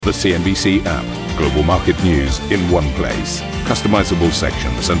The CNBC app. Global market news in one place. Customizable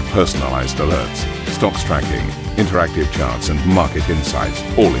sections and personalized alerts. Stocks tracking, interactive charts and market insights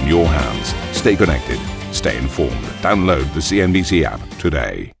all in your hands. Stay connected. Stay informed. Download the CNBC app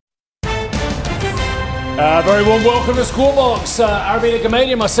today. Very warm welcome to Squawk. Arabina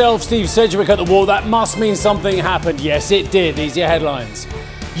Gamania, myself, Steve Sedgwick at the wall. That must mean something happened. Yes, it did. These are your headlines.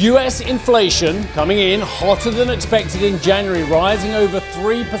 US inflation coming in hotter than expected in January, rising over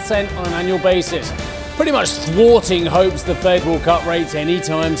 3% on an annual basis, pretty much thwarting hopes the Fed will cut rates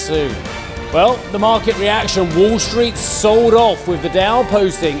anytime soon. Well, the market reaction, Wall Street sold off with the Dow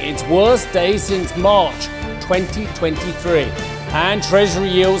posting its worst day since March 2023. And Treasury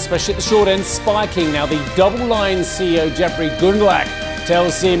yields, especially at the short end, spiking. Now, the Double Line CEO, Jeffrey Gundlach,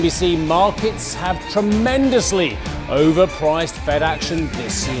 tells CNBC markets have tremendously overpriced Fed action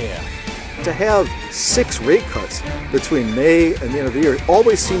this year. To have 6 rate cuts between May and the end of the year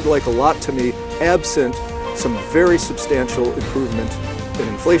always seemed like a lot to me, absent some very substantial improvement in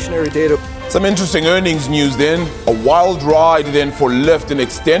inflationary data. Some interesting earnings news then. A wild ride then for Lyft in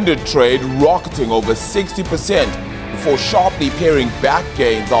extended trade, rocketing over 60% before sharply paring back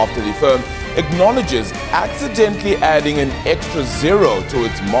gains after the firm acknowledges accidentally adding an extra zero to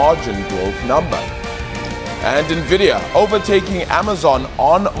its margin growth number. And Nvidia overtaking Amazon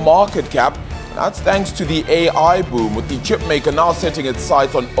on market cap. That's thanks to the AI boom, with the chipmaker now setting its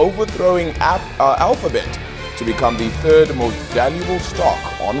sights on overthrowing Alphabet to become the third most valuable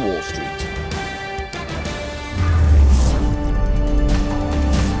stock on Wall Street.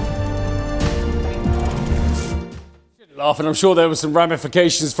 Laugh, and I'm sure there were some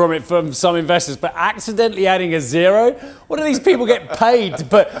ramifications from it from some investors, but accidentally adding a zero? What do these people get paid to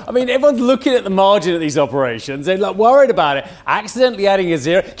put? I mean, everyone's looking at the margin of these operations. They're like worried about it. Accidentally adding a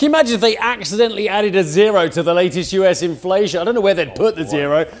zero. Can you imagine if they accidentally added a zero to the latest US inflation? I don't know where they'd put the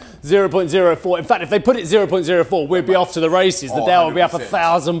zero. 0.04. In fact, if they put it 0.04, we'd be off to the races. The Dow would be up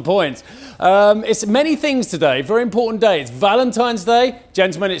 1,000 points. It's many things today. Very important day. It's Valentine's Day.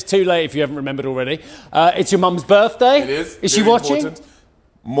 Gentlemen, it's too late if you haven't remembered already. It's your mum's birthday. It is. Is she watching? Important.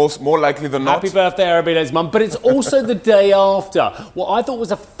 More likely than not. Happy birthday, Arabina's mum. But it's also the day after. What I thought was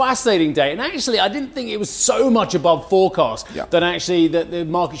a fascinating day. And actually, I didn't think it was so much above forecast that actually that the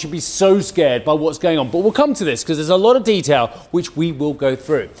market should be so scared by what's going on. But we'll come to this because there's a lot of detail which we will go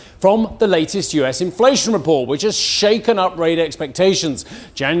through. From the latest US inflation report, which has shaken up rate expectations.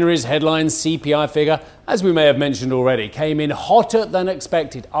 January's headline CPI figure, as we may have mentioned already, came in hotter than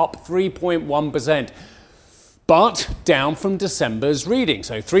expected, up 3.1%. But down from December's reading.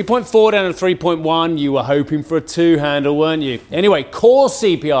 So 3.4 down to 3.1. You were hoping for a 2 handle, weren't you? Anyway, core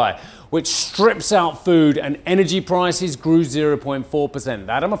CPI, which strips out food and energy prices, grew 0.4%.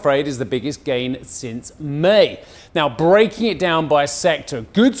 That, I'm afraid, is the biggest gain since May. Now, breaking it down by sector,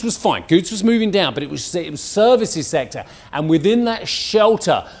 goods was fine. Goods was moving down, but it was services sector. And within that,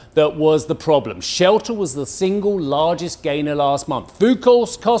 shelter that was the problem. Shelter was the single largest gainer last month. Food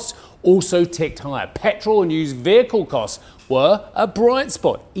costs also ticked higher. Petrol and used vehicle costs were a bright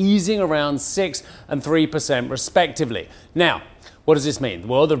spot, easing around 6% and 3% respectively. Now, what does this mean?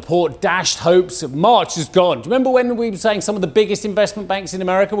 Well, the report dashed hopes. March is gone. Do you remember when we were saying some of the biggest investment banks in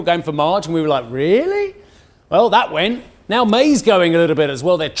America were going for March? And we were like, really? Well, that went. Now May's going a little bit as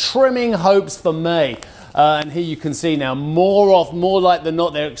well. They're trimming hopes for May. And here you can see now more like than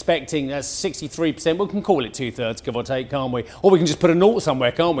not, they're expecting 63%. We can call it 2/3, give or take, can't we? Or we can just put a naught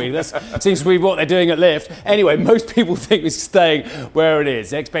somewhere, can't we? That seems to be what they're doing at Lyft. Anyway, most people think it's staying where it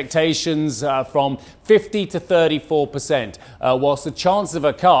is. Expectations from 50 to 34%, whilst the chance of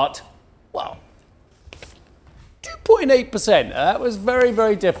a cut, well, 2.8%. That was very,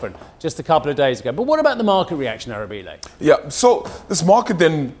 very different just a couple of days ago. But what about the market reaction, Arabile? Yeah, so this market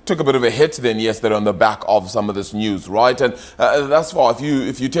then took a bit of a hit then yesterday on the back of some of this news, right? And that's why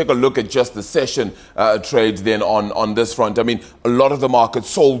if you take a look at just the session trades then on this front, I mean, a lot of the market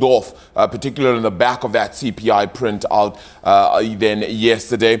sold off, particularly on the back of that CPI print out then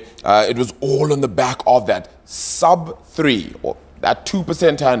yesterday. It was all on the back of that sub-3 or that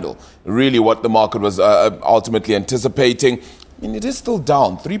 2% handle, really what the market was ultimately anticipating. I mean, it is still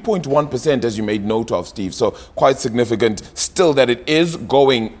down 3.1%, as you made note of, Steve. So quite significant still that it is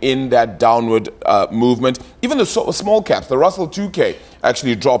going in that downward movement. Even the small caps, the Russell 2K,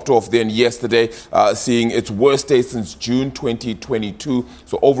 actually dropped off then yesterday, seeing its worst day since June 2022.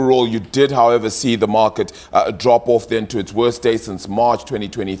 So overall, you did, however, see the market drop off then to its worst day since March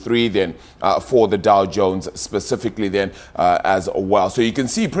 2023 then for the Dow Jones specifically then as well. So you can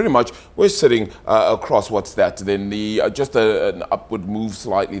see pretty much we're sitting across what's that then the just an upward move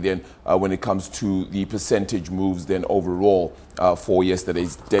slightly then when it comes to the percentage moves then overall for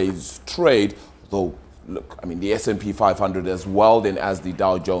yesterday's day's trade. Though look, I mean the S&P 500 as well then as the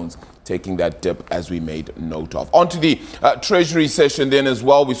Dow Jones taking that dip as we made note of. On to the Treasury session then as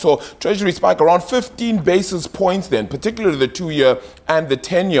well. We saw Treasury spike around 15 basis points then, particularly the 2-year and the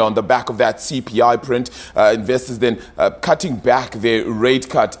 10-year on the back of that CPI print. Investors then cutting back their rate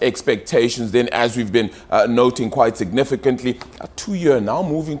cut expectations then, as we've been noting quite significantly. A 2-year now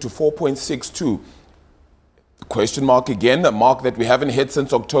moving to 4.62. Question mark again, a mark that we haven't hit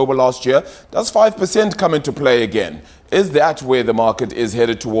since October last year. Does 5% come into play again? Is that where the market is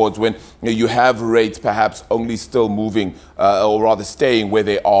headed towards when you have rates perhaps only still moving or rather staying where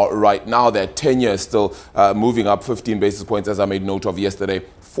they are right now? That 10-year is still moving up 15 basis points, as I made note of yesterday.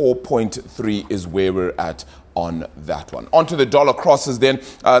 4.3 is where we're at on that one. On to the dollar crosses then.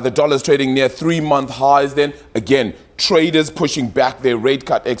 The dollar is trading near 3-month highs then. Again, traders pushing back their rate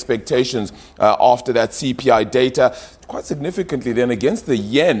cut expectations after that CPI data quite significantly then against the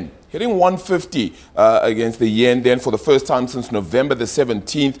yen, hitting 150 against the yen then for the first time since November the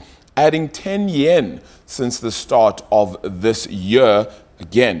 17th, adding 10 yen since the start of this year.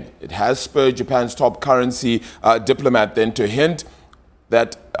 Again, it has spurred Japan's top currency diplomat then to hint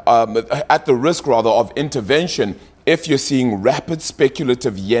that at the risk rather of intervention if you're seeing rapid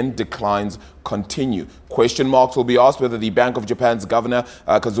speculative yen declines continue. Question marks will be asked whether the Bank of Japan's governor,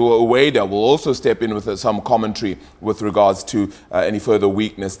 Kazuo Ueda, will also step in with some commentary with regards to any further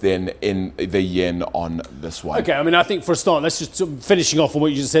weakness then in the yen on this one. Okay, I mean, I think for a start, let's just finishing off on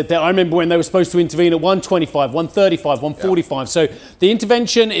what you just said there. I remember when they were supposed to intervene at 125, 135, 145. Yeah. So the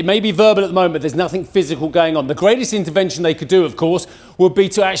intervention, it may be verbal at the moment, but there's nothing physical going on. The greatest intervention they could do, of course, would be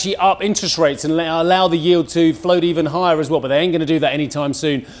to actually up interest rates and allow the yield to float even higher as well. But they ain't going to do that anytime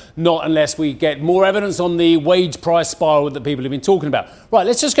soon, not unless we get more evidence on the wage price spiral that people have been talking about. Right,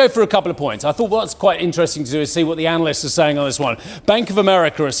 let's just go through a couple of points. I thought what's quite interesting to do is see what the analysts are saying on this one. Bank of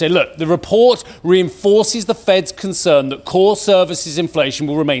America has said, look, the report reinforces the Fed's concern that core services inflation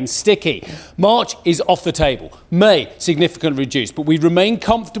will remain sticky. March is off the table. May, significantly reduced, but we remain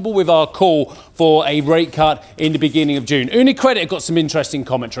comfortable with our call for a rate cut in the beginning of June. UniCredit have got some interesting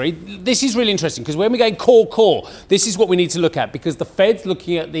commentary. This is really interesting because when we go core, this is what we need to look at because the Fed's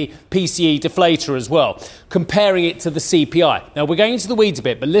looking at the PCE deflator as well, comparing it to the CPI. Now, we're going into the weeds a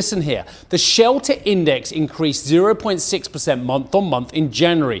bit, but listen here. The shelter index increased 0.6% month on month in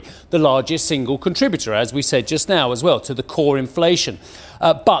January, the largest single contributor, as we said just now as well, to the core inflation.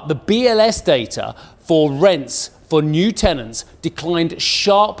 But the BLS data for rents for new tenants declined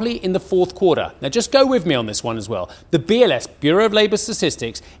sharply in the fourth quarter. Now, just go with me on this one as well. The BLS, Bureau of Labour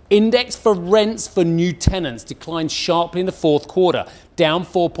Statistics, index for rents for new tenants declined sharply in the fourth quarter, down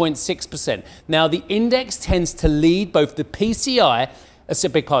 4.6%. Now, the index tends to lead both the CPI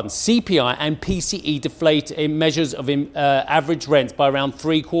and PCE deflate in measures of average rents by around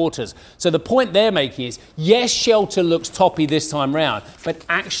 3/4. So the point they're making is, yes, shelter looks toppy this time round, but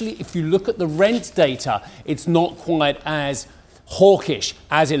actually, if you look at the rent data, it's not quite as hawkish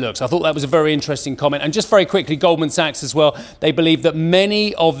as it looks. I thought that was a very interesting comment. And just very quickly, Goldman Sachs as well, they believe that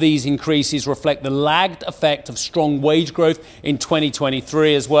many of these increases reflect the lagged effect of strong wage growth in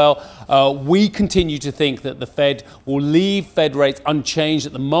 2023 as well. We continue to think that the Fed will leave Fed rates unchanged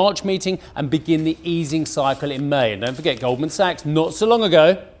at the March meeting and begin the easing cycle in May. And don't forget, Goldman Sachs, not so long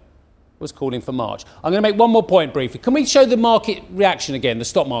ago, was calling for March. I'm going to make one more point briefly. Can we show the market reaction again, the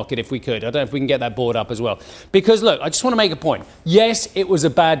stock market, if we could? I don't know if we can get that board up as well. Because, look, I just want to make a point. Yes, it was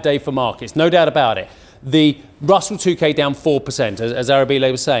a bad day for markets, no doubt about it. The Russell 2K down 4%, as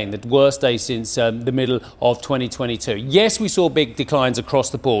Arabile was saying, the worst day since the middle of 2022. Yes, we saw big declines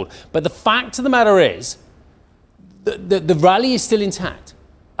across the board. But the fact of the matter is, the rally is still intact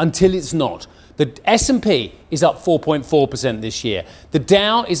until it's not. The S&P is up 4.4% this year. The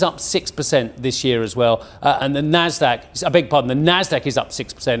Dow is up 6% this year as well. And the NASDAQ, I beg your pardon, the NASDAQ is up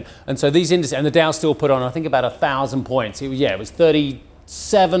 6%. And so these indices, and the Dow still put on, I think, about 1,000 points. It was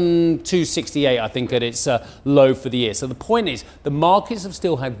 37,268, I think, at its low for the year. So the point is, the markets have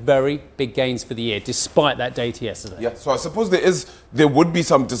still had very big gains for the year, despite that data yesterday. Yeah, so I suppose there would be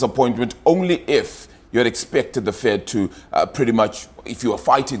some disappointment only if you had expected the Fed to pretty much, if you were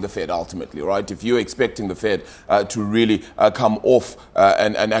fighting the Fed ultimately, right? If you're expecting the Fed to really come off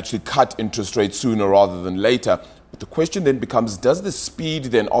and actually cut interest rates sooner rather than later. But the question then becomes, does the speed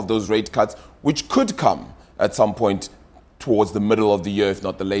then of those rate cuts, which could come at some point towards the middle of the year, if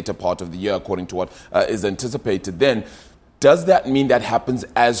not the later part of the year, according to what is anticipated then, does that mean that happens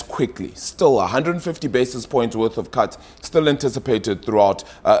as quickly? Still 150 basis points worth of cuts still anticipated throughout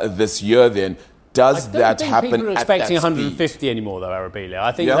this year then. Does that happen at that speed? People are expecting 150 anymore, though, Arabella.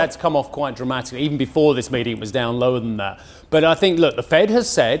 I think that's come off quite dramatically. Even before this meeting, it was down lower than that. But I think, look, the Fed has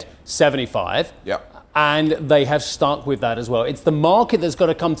said 75. Yeah. And they have stuck with that as well. It's the market that's got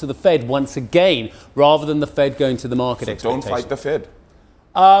to come to the Fed once again, rather than the Fed going to the market expectations. Don't fight the Fed.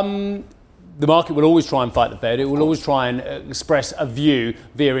 The market will always try and fight the Fed. It will always try and express a view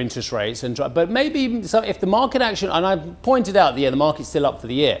via interest rates. But maybe if the market action, and I pointed out, the market's still up for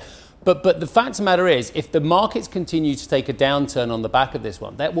the year. But the fact of the matter is, if the markets continue to take a downturn on the back of this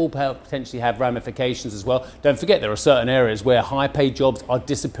one, that will potentially have ramifications as well. Don't forget, there are certain areas where high-paid jobs are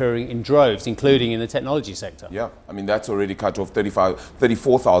disappearing in droves, including in the technology sector. Yeah, I mean, that's already cut off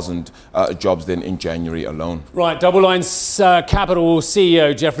 34,000 jobs then in January alone. Right, Double Line's Capital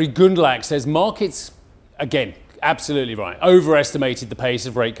CEO Jeffrey Gundlach says markets, again, absolutely right, overestimated the pace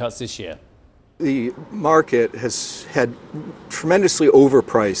of rate cuts this year. The market has had tremendously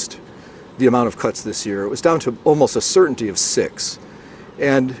overpriced the amount of cuts this year. It was down to almost a certainty of 6.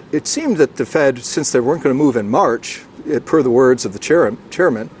 And it seemed that the Fed, since they weren't going to move in March, per the words of the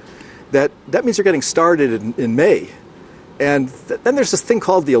chairman, that means they're getting started in May. And then there's this thing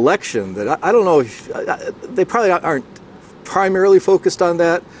called the election that I don't know, they probably aren't primarily focused on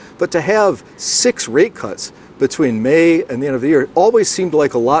that, but to have 6 rate cuts between May and the end of the year always seemed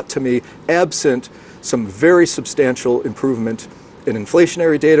like a lot to me, absent some very substantial improvement in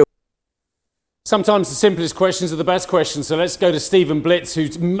inflationary data. Sometimes the simplest questions are the best questions, so let's go to Stephen Blitz,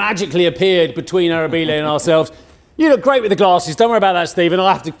 who's magically appeared between Arabella and ourselves. You look great with the glasses. Don't worry about that, Stephen.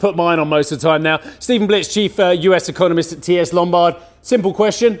 I'll have to put mine on most of the time now. Stephen Blitz, Chief US Economist at TS Lombard. Simple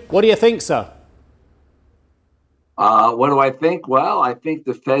question. What do you think, sir? What do I think? Well, I think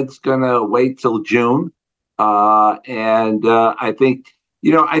the Fed's going to wait till June. And I think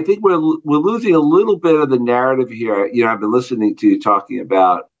we're losing a little bit of the narrative here. I've been listening to you talking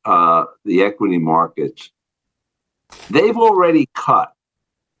about the equity markets. They've already cut,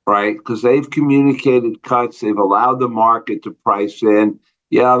 right? Because they've communicated cuts. They've allowed the market to price in.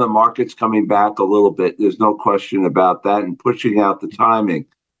 Yeah, the market's coming back a little bit. There's no question about that, and pushing out the timing.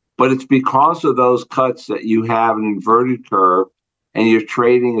 But it's because of those cuts that you have an inverted curve, and you're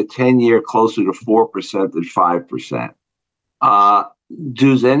trading a 10-year closer to 4% than 5%.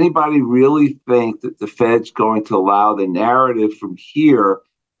 Does anybody really think that the Fed's going to allow the narrative from here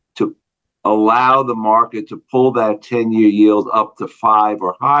to allow the market to pull that 10-year yield up to 5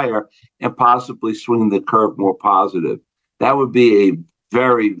 or higher and possibly swing the curve more positive? That would be a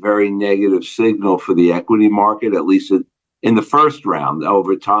very, very negative signal for the equity market, at least in the first round.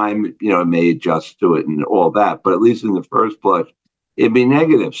 Over time, it may adjust to it and all that, but at least in the first blush, it'd be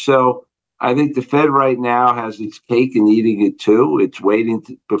negative. So I think the Fed right now has its cake and eating it too. It's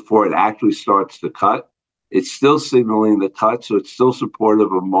waiting before it actually starts to cut. It's still signaling the cut, so it's still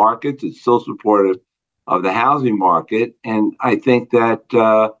supportive of markets. It's still supportive of the housing market. And I think that,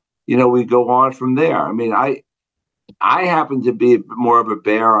 we go on from there. I mean, I happen to be more of a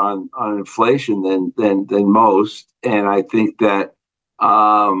bear on inflation than most. And I think that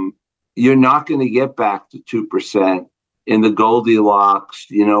you're not going to get back to 2% in the Goldilocks,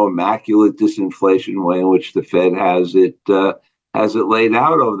 immaculate disinflation way in which the Fed has it laid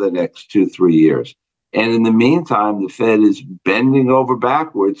out over the next 2-3 years. And in the meantime, the Fed is bending over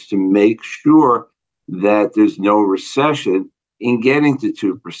backwards to make sure that there's no recession in getting to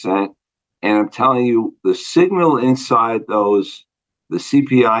 2%. And I'm telling you, the signal inside the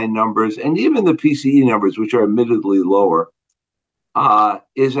CPI numbers and even the PCE numbers, which are admittedly lower,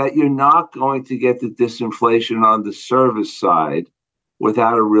 is that you're not going to get the disinflation on the service side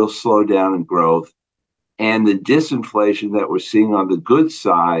without a real slowdown in growth. And the disinflation that we're seeing on the goods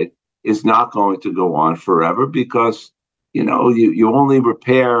side is not going to go on forever because, you only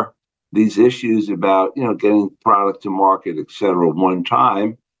repair these issues about, getting product to market, et cetera, one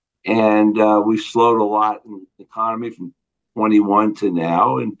time. And we've slowed a lot in the economy from 21 to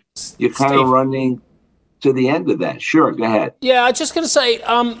now. And you're kind of running to the end of that. Sure, go ahead. Yeah, I'm just going to say,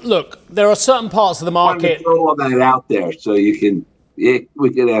 look, there are certain parts of the market. I throw all that out there so we can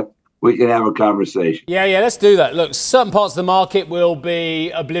have a conversation. Yeah, let's do that. Look, certain parts of the market will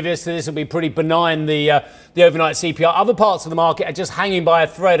be oblivious to this. Will be pretty benign, the overnight CPI. Other parts of the market are just hanging by a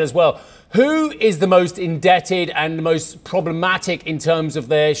thread as well. Who is the most indebted and the most problematic in terms of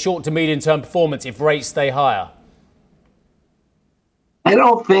their short to medium term performance if rates stay higher? I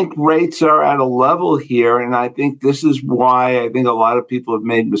don't think rates are at a level here, and I think this is why I think a lot of people have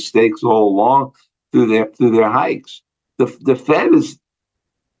made mistakes all along through their hikes. The Fed is,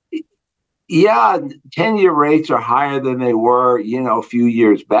 yeah, 10-year rates are higher than they were, a few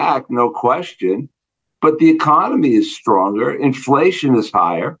years back, no question. But the economy is stronger, inflation is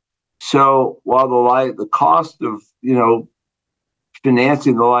higher. So while the cost of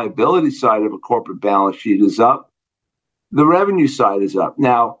financing the liability side of a corporate balance sheet is up, the revenue side is up.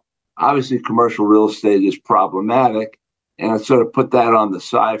 Now, obviously, commercial real estate is problematic, and I sort of put that on the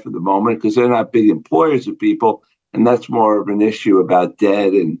side for the moment because they're not big employers of people, and that's more of an issue about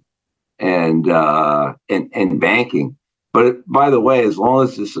debt and banking. But by the way, as long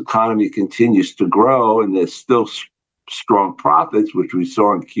as this economy continues to grow and there's still strong profits, which we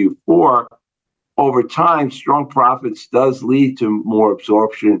saw in Q4, over time, strong profits does lead to more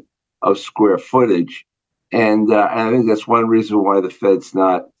absorption of square footage. And I think that's one reason why the Fed's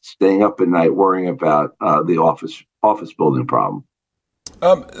not staying up at night worrying about the office building problem.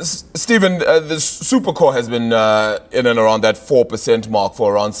 Stephen, the Supercore has been in and around that 4% mark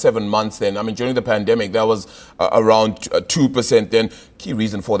for around 7 months then. I mean, during the pandemic, that was around 2% then. Key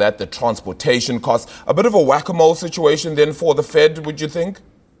reason for that, the transportation costs. A bit of a whack-a-mole situation then for the Fed, would you think?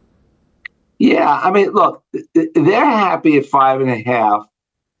 Yeah, I mean, look, they're happy at 5.5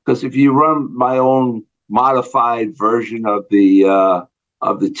 because if you run my own modified version of the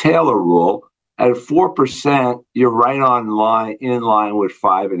Taylor rule, at 4%, you're right in line with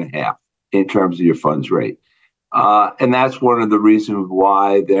 5.5 in terms of your funds rate. And that's one of the reasons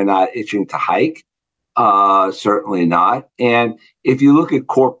why they're not itching to hike. Certainly not. And if you look at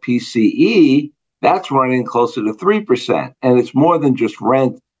core PCE, that's running closer to 3%. And it's more than just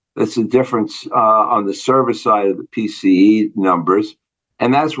rent. That's the difference on the service side of the PCE numbers.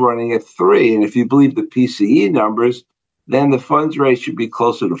 And that's running at 3. And if you believe the PCE numbers, then the funds rate should be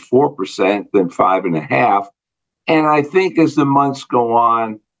closer to 4% than 5.5. And I think as the months go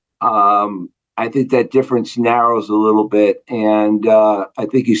on, I think that difference narrows a little bit. And I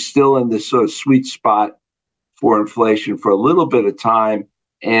think he's still in this sort of sweet spot for inflation for a little bit of time.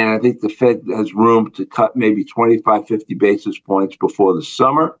 And I think the Fed has room to cut maybe 25, 50 basis points before the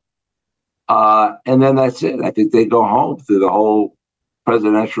summer. And then that's it. I think they go home through the whole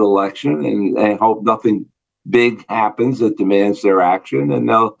presidential election and hope nothing big happens that demands their action, and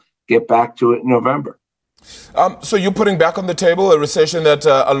they'll get back to it in November. So you're putting back on the table a recession that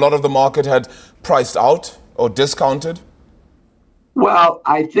a lot of the market had priced out or discounted? Well,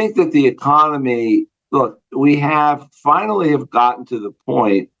 I think that the economy, look, we finally have gotten to the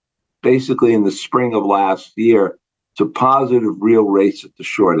point, basically in the spring of last year, to positive real rates at the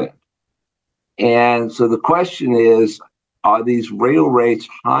short end. And so the question is, are these real rates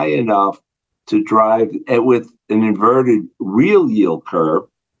high enough to drive with an inverted real yield curve,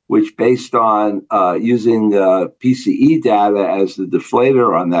 which based on using PCE data as the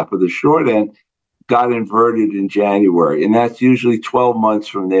deflator on that for the short end, got inverted in January. And that's usually 12 months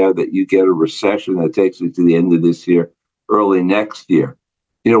from there that you get a recession that takes you to the end of this year, early next year.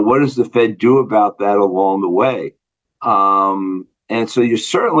 What does the Fed do about that along the way? And so you're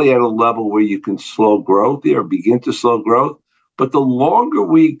certainly at a level where you can slow growth or begin to slow growth. But the longer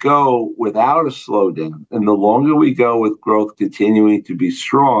we go without a slowdown and the longer we go with growth continuing to be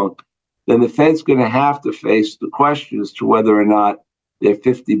strong, then the Fed's going to have to face the question as to whether or not their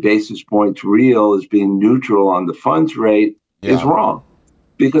 50 basis points real as being neutral on the funds rate is wrong.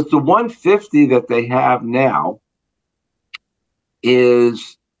 Because the 150 that they have now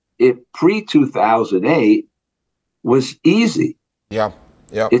is, if pre-2008, was easy. Yeah.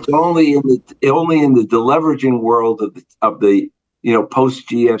 It's only in the deleveraging world of the post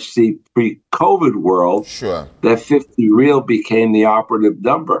GFC pre-COVID world that 50 real became the operative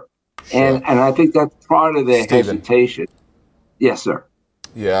number, and I think that's part of their hesitation. Yes, sir.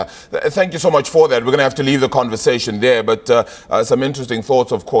 Yeah, thank you so much for that. We're going to have to leave the conversation there, but some interesting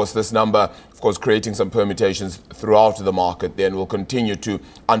thoughts, of course, this number, of course, creating some permutations throughout the market. Then we'll continue to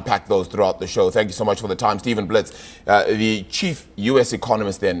unpack those throughout the show. Thank you so much for the time. Stephen Blitz, the chief U.S.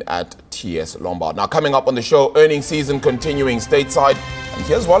 economist then at TS Lombard. Now, coming up on the show, earnings season continuing stateside. And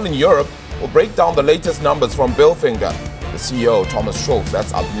here's one in Europe. We'll break down the latest numbers from Billfinger, the CEO, Thomas Schultz.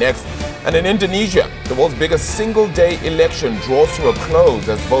 That's up next. And in Indonesia, the world's biggest single-day election draws to a close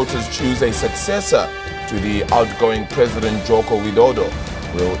as voters choose a successor to the outgoing President Joko Widodo.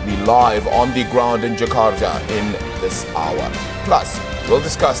 We'll be live on the ground in Jakarta in this hour. Plus, we'll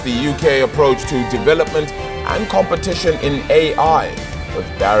discuss the UK approach to development and competition in AI with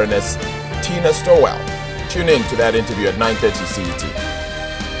Baroness Tina Stowell. Tune in to that interview at 9:30 CET.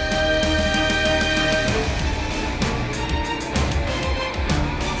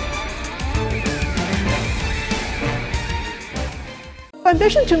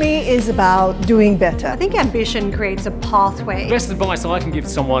 Ambition to me is about doing better. I think ambition creates a pathway. The best advice I can give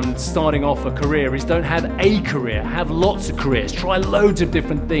someone starting off a career is don't have a career, have lots of careers, try loads of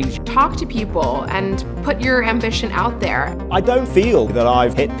different things. Talk to people and put your ambition out there. I don't feel that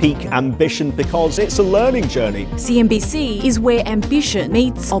I've hit peak ambition because it's a learning journey. CNBC is where ambition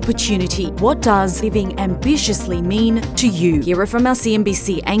meets opportunity. What does living ambitiously mean to you? Hear it from our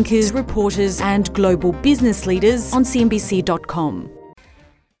CNBC anchors, reporters and global business leaders on CNBC.com.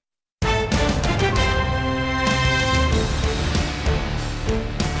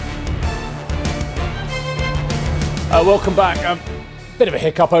 Welcome back. Bit of a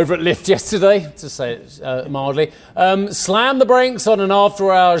hiccup over at Lyft yesterday, to say it mildly. Slammed the brakes on an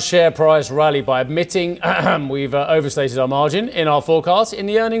after-hours share price rally by admitting we've overstated our margin in our forecast. In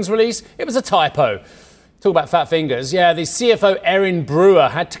the earnings release, it was a typo. Talk about fat fingers. Yeah, the CFO, Erin Brewer,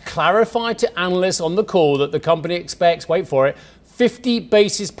 had to clarify to analysts on the call that the company expects, wait for it, 50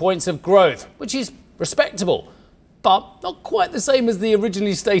 basis points of growth, which is respectable, but not quite the same as the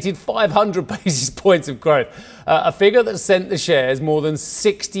originally stated 500 basis points of growth, a figure that sent the shares more than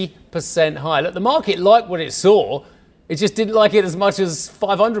 60% higher. Look, the market liked what it saw. It just didn't like it as much as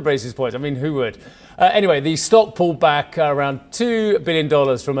 500 basis points. I mean, who would? Anyway, the stock pulled back around $2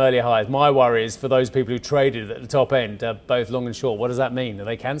 billion from earlier highs. My worry is for those people who traded at the top end, both long and short. What does that mean? Are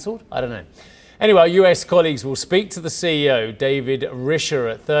they cancelled? I don't know. Anyway, our US colleagues will speak to the CEO, David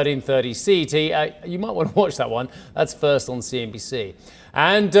Risher, at 13:30 CET. You might want to watch that one. That's first on CNBC.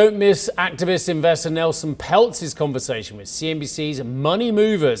 And don't miss activist investor Nelson Peltz's conversation with CNBC's Money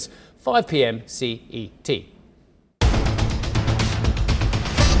Movers, 5 p.m. CET.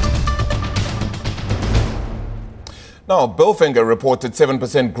 Now, Bilfinger reported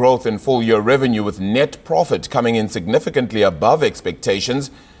 7% growth in full-year revenue, with net profit coming in significantly above expectations.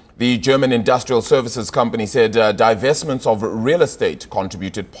 The German industrial services company said divestments of real estate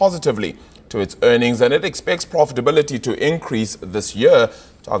contributed positively to its earnings, and it expects profitability to increase this year,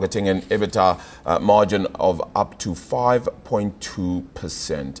 targeting an EBITDA margin of up to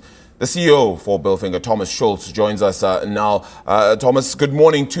 5.2%. The CEO for Bilfinger, Thomas Schulz, joins us now. Thomas, good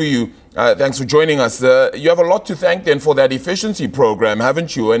morning to you. Thanks for joining us. You have a lot to thank then for that efficiency program,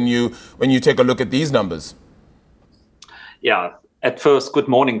 haven't you, when you take a look at these numbers? Yeah. At first, good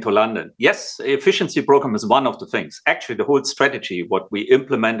morning to London. Yes, the efficiency program is one of the things. Actually, the whole strategy, what we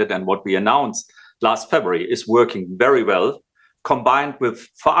implemented and what we announced last February, is working very well, combined with,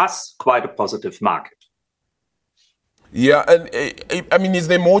 for us, quite a positive market. Yeah, and I mean, is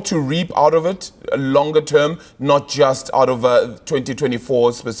there more to reap out of it longer term, not just out of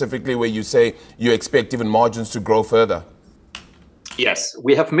 2024 specifically, where you say you expect even margins to grow further? Yes,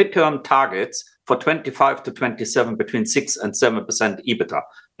 we have midterm targets for 25 to 27 between 6 and 7% EBITDA,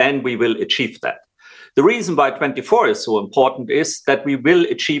 and we will achieve that. The reason why 24 is so important is that we will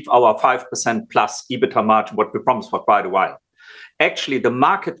achieve our 5% plus EBITDA margin, what we promised for quite a while. Actually, the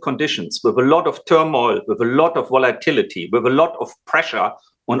market conditions, with a lot of turmoil, with a lot of volatility, with a lot of pressure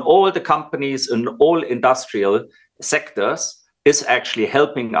on all the companies and all industrial sectors, is actually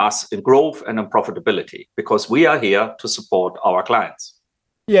helping us in growth and in profitability, because we are here to support our clients.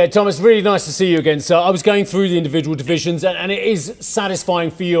 Yeah, Thomas, really nice to see you again. So I was going through the individual divisions, and it is satisfying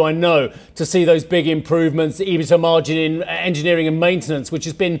for you, I know, to see those big improvements, the EBITDA margin in engineering and maintenance, which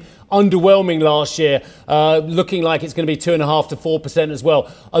has been underwhelming last year, looking like it's going to be 2.5% to 4% as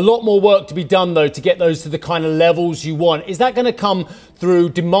well. A lot more work to be done, though, to get those to the kind of levels you want. Is that going to come through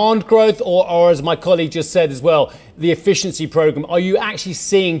demand growth or, as my colleague just said as well, the efficiency program? Are you actually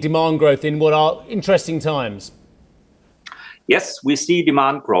seeing demand growth in what are interesting times? Yes, we see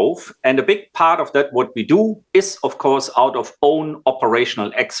demand growth, and a big part of that, what we do, is, of course, out of own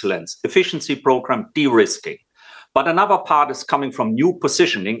operational excellence, efficiency program, de-risking. But another part is coming from new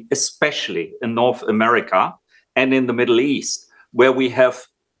positioning, especially in North America and in the Middle East, where we have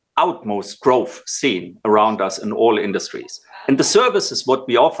utmost growth seen around us in all industries. And the services what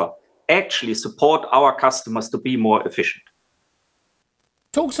we offer actually support our customers to be more efficient.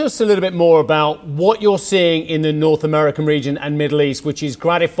 Talk to us a little bit more about what you're seeing in the North American region and Middle East, which is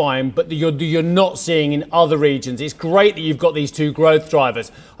gratifying, but you're not seeing in other regions. It's great that you've got these two growth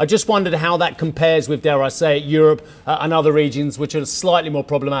drivers. I just wondered how that compares with, dare I say it, Europe and other regions which are slightly more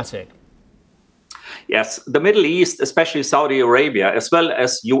problematic. Yes, the Middle East, especially Saudi Arabia, as well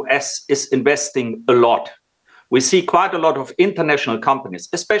as US, is investing a lot. We see quite a lot of international companies,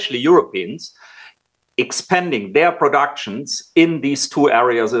 especially Europeans, expanding their productions in these two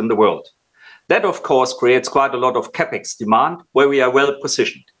areas in the world. That, of course, creates quite a lot of capex demand where we are well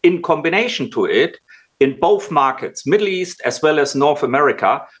positioned. In combination to it, in both markets, Middle East as well as North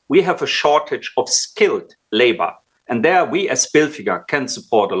America, we have a shortage of skilled labor. And there we as Bilfinger can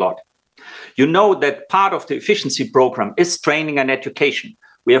support a lot. You know that part of the efficiency program is training and education.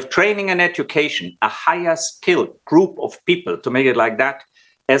 We have training and education, a higher skilled group of people, to make it like that,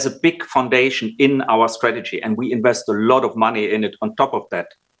 as a big foundation in our strategy. And we invest a lot of money in it on top of that,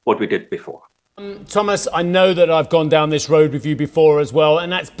 what we did before. Thomas, I know that I've gone down this road with you before as well,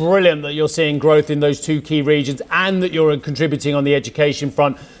 and that's brilliant that you're seeing growth in those two key regions and that you're contributing on the education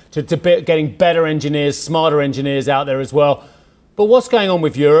front to getting better engineers, smarter engineers out there as well. But what's going on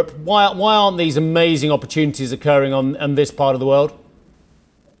with Europe? Why aren't these amazing opportunities occurring on this part of the world?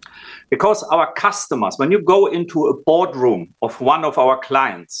 Because our customers, when you go into a boardroom of one of our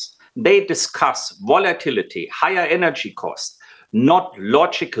clients, they discuss volatility, higher energy costs, not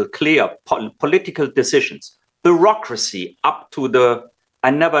logical, clear political decisions, bureaucracy up to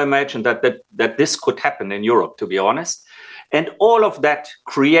I never imagined that this could happen in Europe, to be honest. And all of that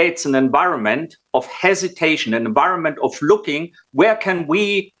creates an environment of hesitation, an environment of looking, where can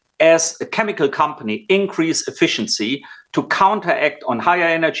we as a chemical company increase efficiency to counteract on higher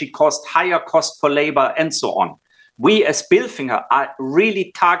energy cost, higher cost for labor, and so on. We as Bilfinger are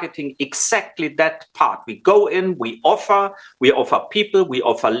really targeting exactly that part. We go in, we offer people, we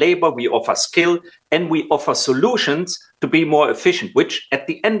offer labor, we offer skill, and we offer solutions to be more efficient, which at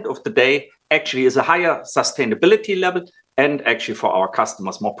the end of the day actually is a higher sustainability level and actually for our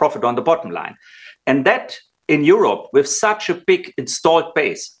customers more profit on the bottom line. And that in Europe, with such a big installed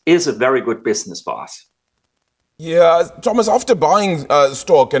base, is a very good business for us. Yeah, Thomas, after buying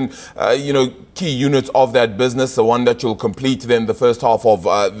stock and, key units of that business, the one that you'll complete then the first half of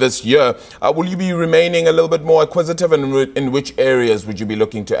this year, will you be remaining a little bit more acquisitive, and in which areas would you be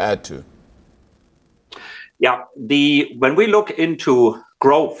looking to add to? Yeah, when we look into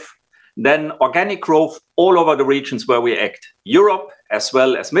growth, then organic growth all over the regions where we act, Europe, as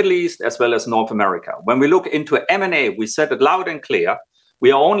well as Middle East, as well as North America. When we look into M&A, we said it loud and clear,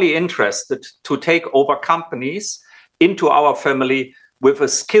 we are only interested to take over companies into our family with a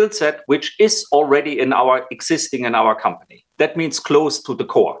skill set which is already existing in our company. That means close to the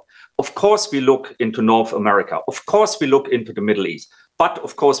core. Of course, we look into North America. Of course, we look into the Middle East. But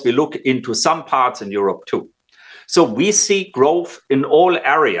of course, we look into some parts in Europe too. So we see growth in all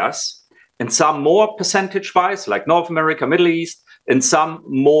areas, and some more percentage-wise, like North America, Middle East, and some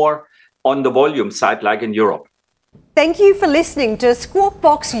more on the volume side, like in Europe. Thank you for listening to Squawk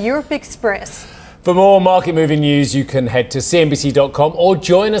Box Europe Express. For more market-moving news, you can head to cnbc.com or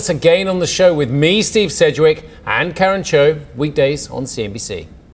join us again on the show with me, Steve Sedgwick, and Karen Cho, weekdays on CNBC.